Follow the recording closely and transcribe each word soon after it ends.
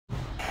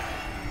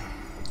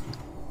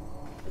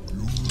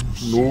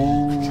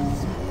No.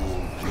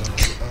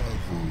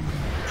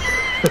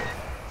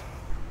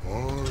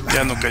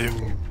 Ya no cayó.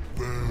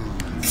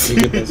 ¿Y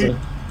qué pasó?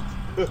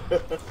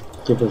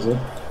 ¿Qué pasó?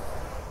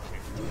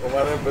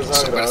 Omar empezó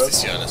a grabar.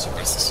 Supersticiones,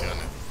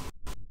 supersticiones.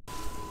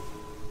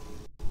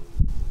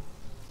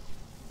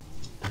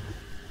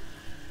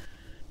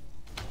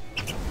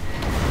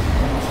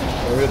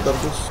 Muy bien,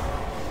 Tartus.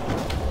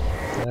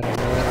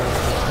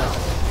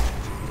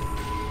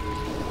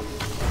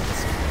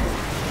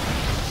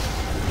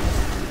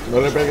 No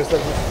le pegues,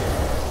 Tartus.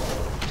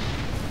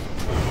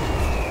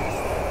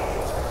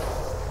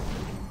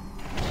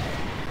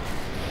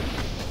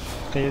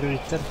 Cayó el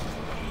cristal.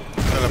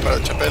 Dale para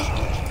el chapel.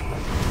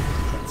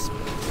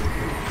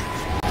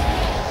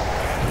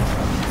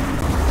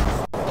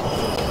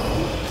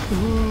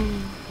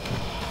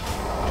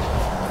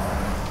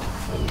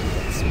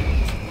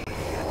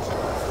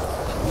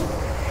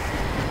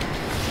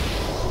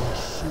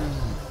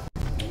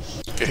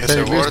 ¿Qué es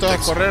ese Listos a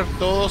vortex? correr,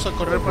 todos a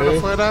correr para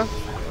afuera.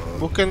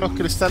 Busquen los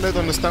cristales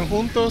donde están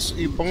juntos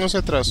y pónganse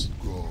atrás.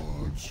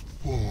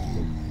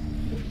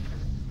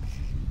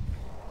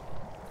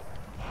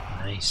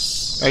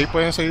 Nice. Ahí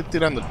pueden seguir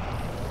tirando.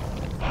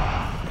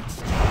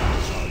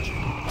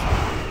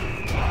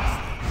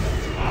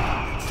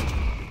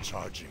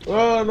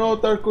 Ah, no,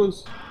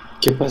 Tarkus.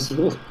 ¿Qué pasó?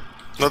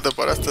 No te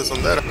paraste,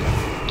 sondera.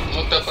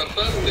 No te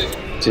apartaste.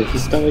 Si aquí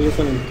estaba yo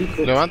con el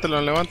pico.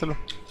 Levántalo, levántalo.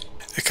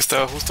 Es que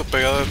estaba justo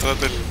pegado detrás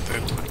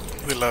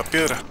de la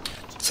piedra.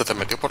 Se te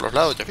metió por los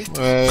lados, ¿ya viste?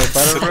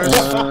 Battle Rush.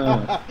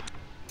 Ah,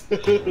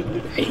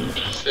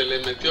 Se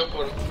le metió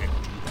por...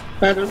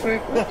 para el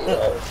récord.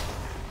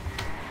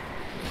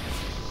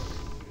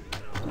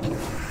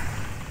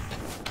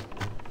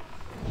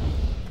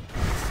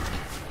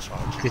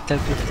 Cristal,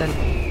 cristal.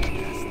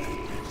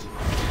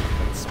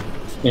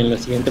 En la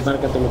siguiente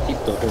marca te lo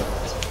quito.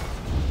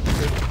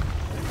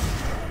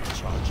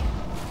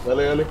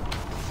 Dale, dale.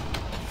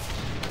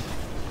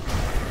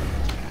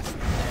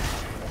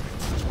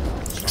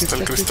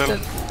 Cristal, cristal.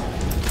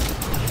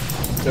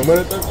 Se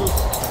muere Tarkus.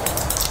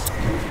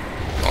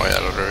 No, ya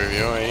lo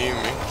revivió ahí,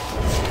 me.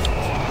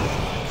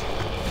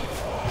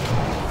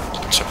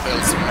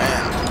 Chapel's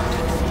man.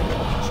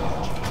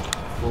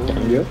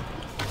 ¿Cambió?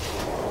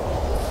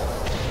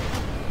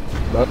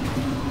 Va.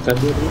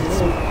 ¿Cambió?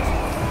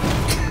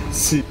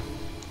 Sí.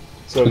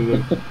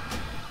 Sorry.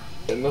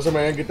 No se me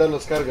habían quitado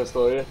las cargas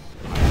todavía.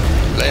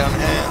 Lay on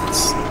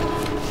hands.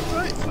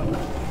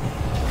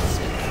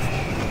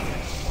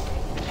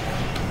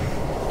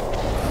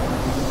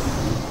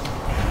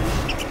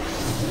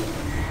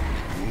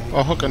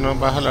 Ojo que no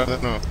va a jalar de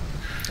nuevo.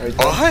 Ahí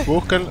está. ¡Oje!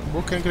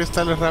 Busquen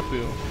cristales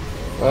rápido.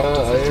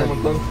 Ah, ahí hay un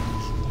montón.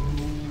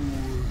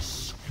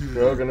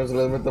 Cuidado que no se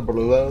les meta por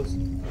los lados.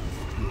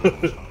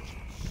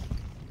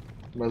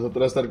 Más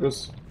atrás,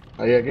 Tarkus.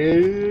 Ahí,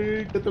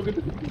 aquí. Te toque.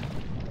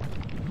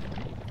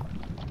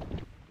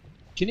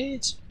 ¿Quién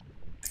es?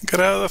 Get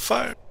out of the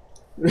fire.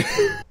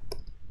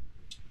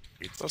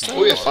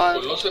 Uy, se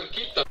coló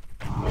cerquita.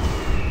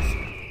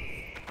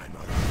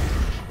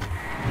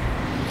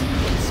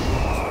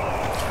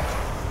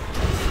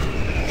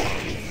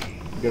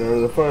 Get out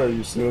of the fire.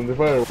 You still in the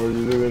fire. What are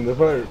you doing in the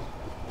fire?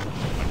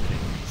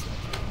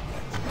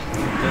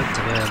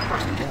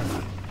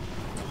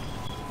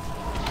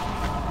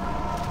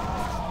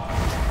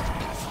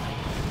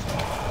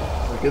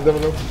 Aquí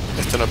dámelo.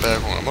 Este no pega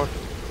con amor.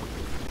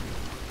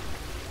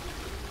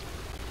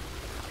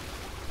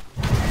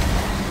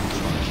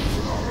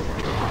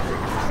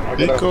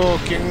 Pico,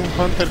 ¿quién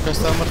Hunter que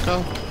está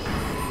marcado?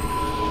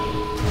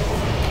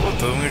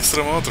 Puta, de un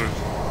extremo a otro.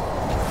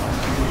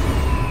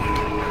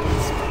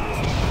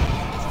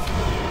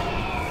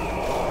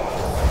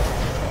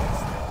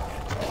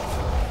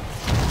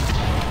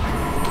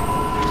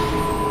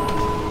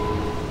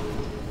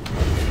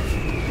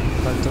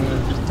 Falta uno en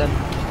el cristal.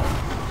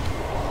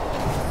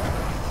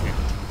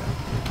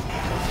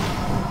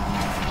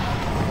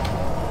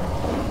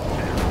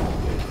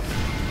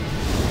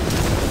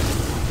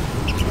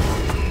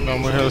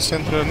 Vamos al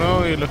centro de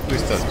nuevo y los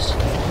cristales.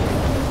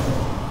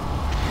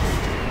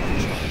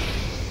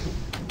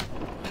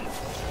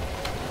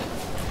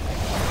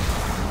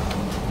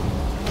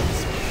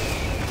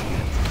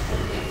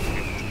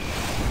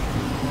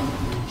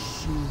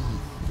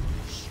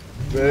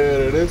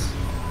 There it is.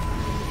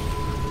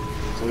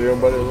 Salieron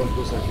varios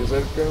juntos aquí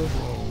cerca.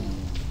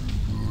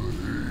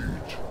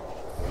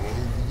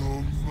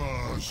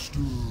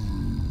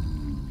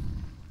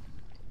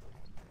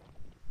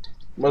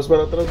 Más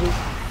para atrás, ¿sí?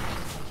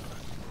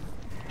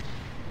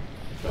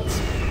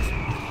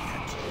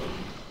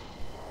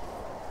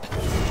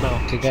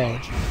 No, que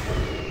cae.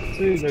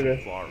 Sí, se cae.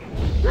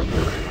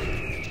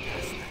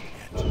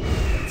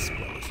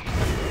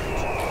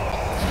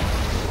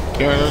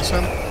 ¿Qué va el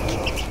centro?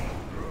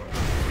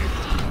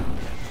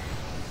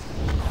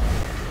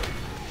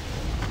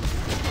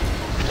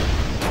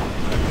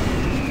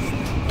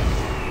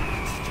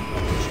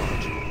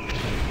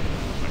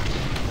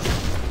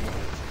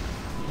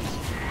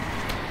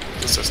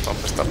 Ese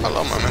stomp está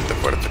palomamente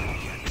fuerte.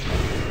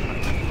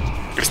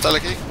 Cristal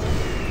aquí.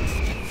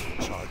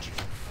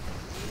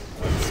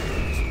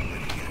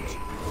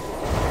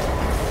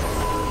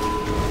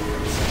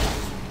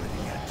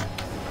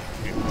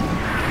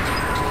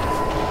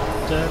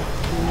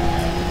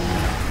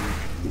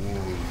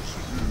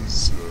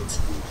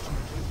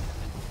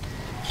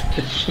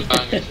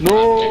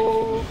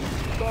 ¡No!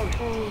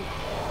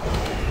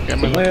 Se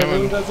Quémelo, mueve,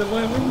 quémelo. Buda, se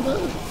mueve, Buda.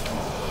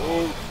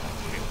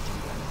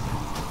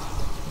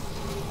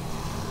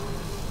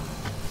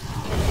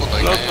 Puta,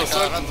 hay Los que nos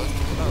cada sacan. rato.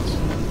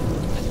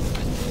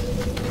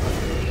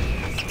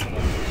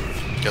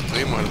 Ya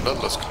tuvimos el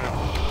Bloodlust, creo.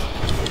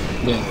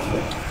 Bien.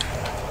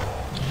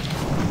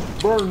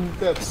 Burn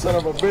that son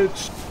of a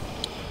bitch.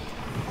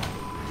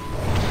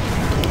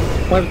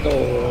 Muerto.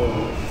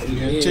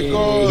 Bien,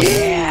 chicos.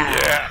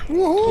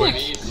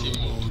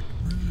 Buenísimo.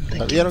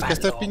 ¿Sabieron que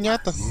esta es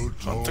piñata?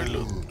 Hunter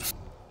Loot.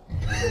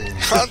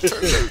 Hunter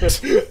Loot.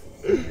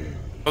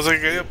 No sé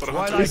qué cayó, pero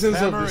Hunter.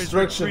 Essence of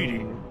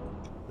Destruction.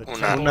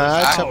 Una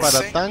hacha Ah, para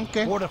sí.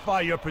 tanque.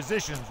 Fortify your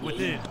positions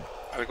within.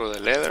 Algo de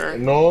leather.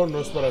 No, no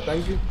es para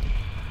tanque.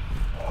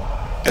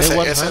 Ese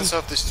One Essence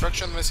of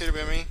Destruction me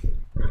sirve a mí.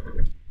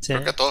 Sí.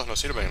 Creo que a todos nos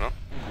sirven, ¿no?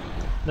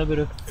 No,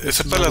 pero.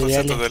 Ese es para las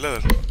recetas de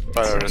leather.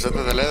 Para las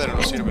recetas de leather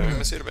nos sirve, a mí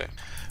me sirve.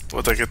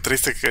 Puta, qué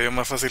triste que cayó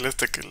más fácil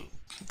este que el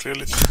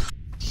Reality.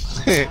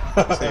 Sí.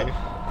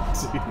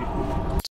 Sí.